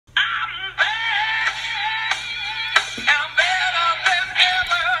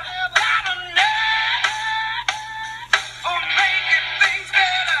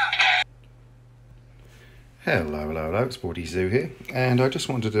Hello, it's Sporty Zoo here, and I just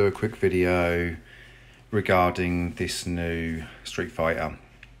wanted to do a quick video regarding this new Street Fighter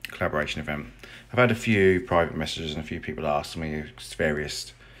collaboration event. I've had a few private messages and a few people asking me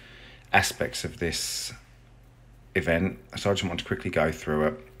various aspects of this event, so I just want to quickly go through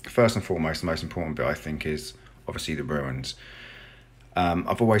it. First and foremost, the most important bit I think is obviously the ruins.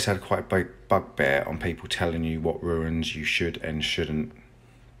 I've always had quite a big bugbear on people telling you what ruins you should and shouldn't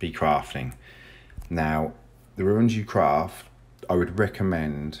be crafting. Now, the ruins you craft, I would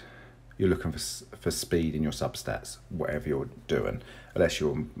recommend you're looking for speed in your substats, whatever you're doing, unless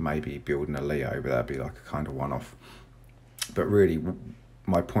you're maybe building a Leo, but that'd be like a kind of one-off. But really,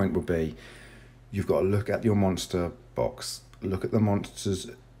 my point would be, you've got to look at your monster box, look at the monsters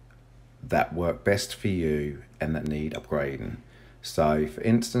that work best for you and that need upgrading. So, for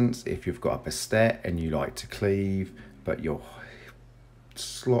instance, if you've got a Bastet and you like to cleave, but your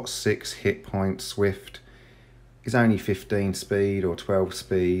slot 6 hit point Swift is only 15 speed or 12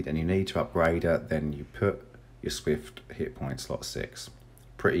 speed and you need to upgrade it, then you put your Swift hit point slot 6.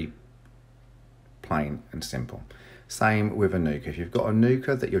 Pretty plain and simple. Same with a Nuka. If you've got a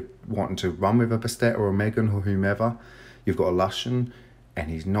Nuka that you're wanting to run with a Bastet or a Megan or whomever, you've got a Lushan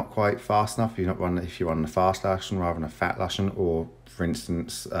and he's not quite fast enough, if you're running a fast Lushan rather than a fat Lushan, or for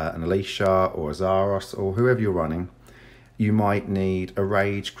instance an Alicia or a Zaros or whoever you're running, you might need a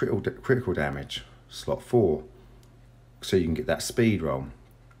Rage critical damage, slot 4, so you can get that speed roll.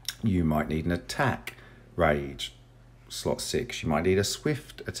 You might need an attack Rage, slot 6. You might need a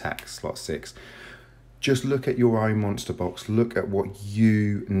Swift attack, slot 6. Just look at your own monster box, look at what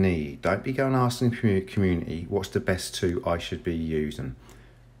you need. Don't be going asking the community, what's the best 2 I should be using?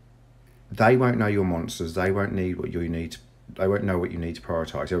 They won't know your monsters, they won't need what you need, they won't know what you need to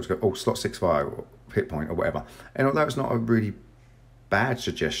prioritise. They'll just go, oh, slot 6 fire, or hit point, or whatever. And although it's not a really bad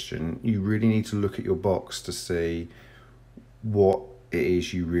suggestion, you really need to look at your box to see what it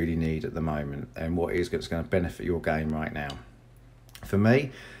is you really need at the moment and what is going to benefit your game right now. For me,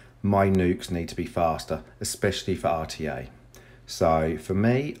 my nukes need to be faster, especially for RTA. So for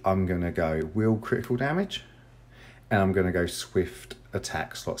me, I'm going to go wheel critical damage and I'm going to go Swift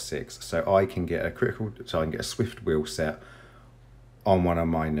attack slot 6. So I can get a Swift wheel set on one of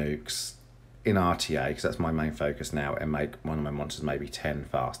my nukes in RTA, because that's my main focus now, and make one of my monsters maybe 10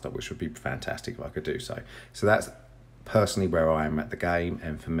 faster, which would be fantastic if I could do so. So that's personally where I am at the game,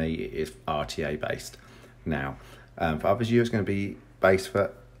 and for me it is RTA based. Now for others of you it's going to be based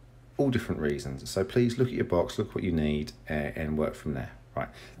for all different reasons, so please look at your box, look what you need, and work from there. Right,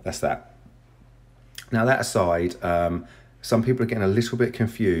 that's that. Now that aside, some people are getting a little bit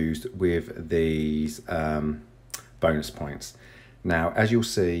confused with these bonus points. Now, as you'll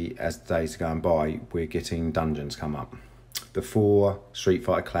see, as the days are going by, we're getting dungeons come up. The 4 Street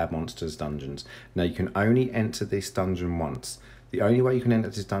Fighter Collab Monsters dungeons. Now, you can only enter this dungeon once. The only way you can enter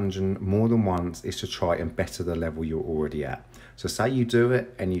this dungeon more than once is to try and better the level you're already at. So say you do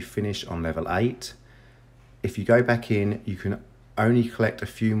it and you finish on level 8. If you go back in, you can only collect a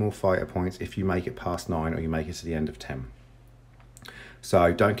few more fighter points if you make it past 9 or you make it to the end of 10.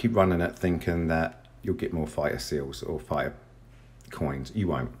 So don't keep running it thinking that you'll get more fighter seals or fighter coins. You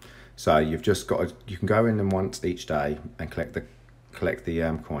won't. So you've just got to, you can go in them once each day and collect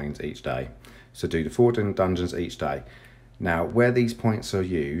the coins each day. So do the 4 dungeons each day. Now where these points are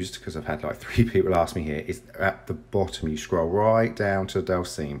used, because I've had like 3 people ask me here, is at the bottom. You scroll right down to the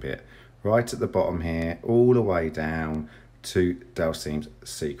Dhalsim bit, right at the bottom here, all the way down to Dhalsim's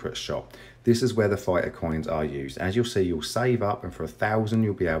secret shop. This is where the fighter coins are used. As you'll see, you'll save up, and for 1,000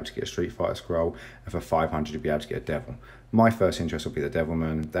 you'll be able to get a Street Fighter scroll, and for 500 you'll be able to get a Devil. My first interest will be the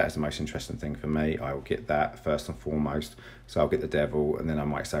Devilman. That is the most interesting thing for me. I will get that first and foremost. So I'll get the Devil, and then I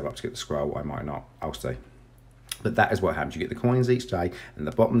might save up to get the scroll. I might not. I'll see. But that is what happens. You get the coins each day, and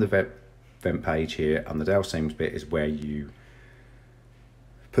the bottom of the event page here on the Dhalsim's bit is where you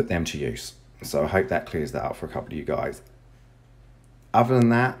put them to use. So I hope that clears that up for a couple of you guys. Other than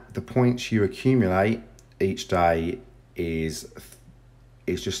that, the points you accumulate each day is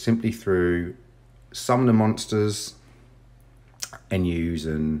just simply through summon the monsters and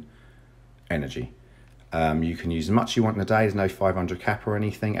using energy. You can use as much as you want in a day. There's no 500 cap or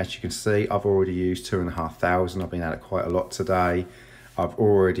anything. As you can see, I've already used 2,500. I've been at it quite a lot today. I've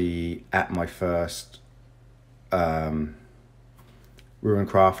already at my first Ruin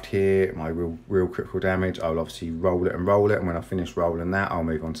Craft here, my real critical damage. I'll obviously roll it, and when I finish rolling that, I'll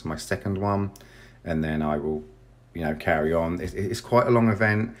move on to my second one, and then I will, carry on. It's quite a long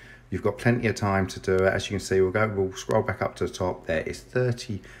event. You've got plenty of time to do it. As you can see, we'll scroll back up to the top. There is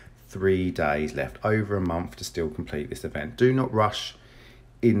 33 days left, over a month to still complete this event. Do not rush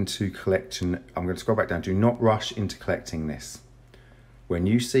into collection. I'm going to scroll back down. Do not rush into collecting this. When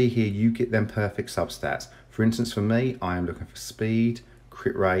you see here, you get them perfect substats. For instance, for me, I am looking for speed,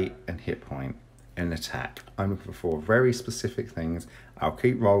 crit rate, and hit point, and attack. I'm looking for 4 very specific things. I'll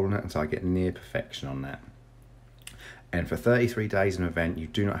keep rolling it until I get near perfection on that. And for 33 days in an event, you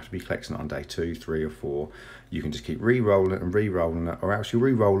do not have to be collecting it on day 2, 3, or 4. You can just keep re-rolling it and re-rolling it, or else you'll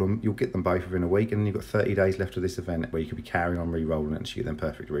re-roll them, you'll get them both within a week, and then you've got 30 days left of this event where you could be carrying on re-rolling it until you get them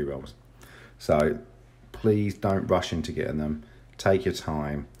perfect re-rolls. So please don't rush into getting them. Take your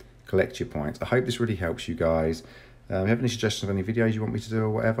time, collect your points. I hope this really helps you guys. If you have any suggestions of any videos you want me to do or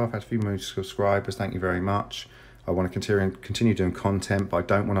whatever, I've had a few new subscribers, thank you very much. I want to continue doing content, but I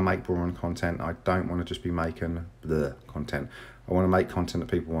don't want to make boring content. I don't want to just be making the content. I want to make content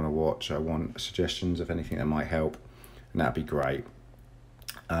that people want to watch. I want suggestions of anything that might help, and that'd be great.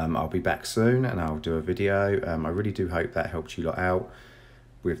 I'll be back soon and I'll do a video. I really do hope that helped you lot out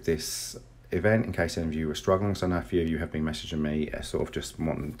with this event, in case any of you were struggling. So I know a few of you have been messaging me sort of just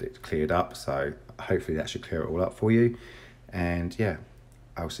wanting it cleared up, so hopefully that should clear it all up for you. And yeah,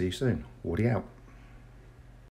 I'll see you soon. Woody out.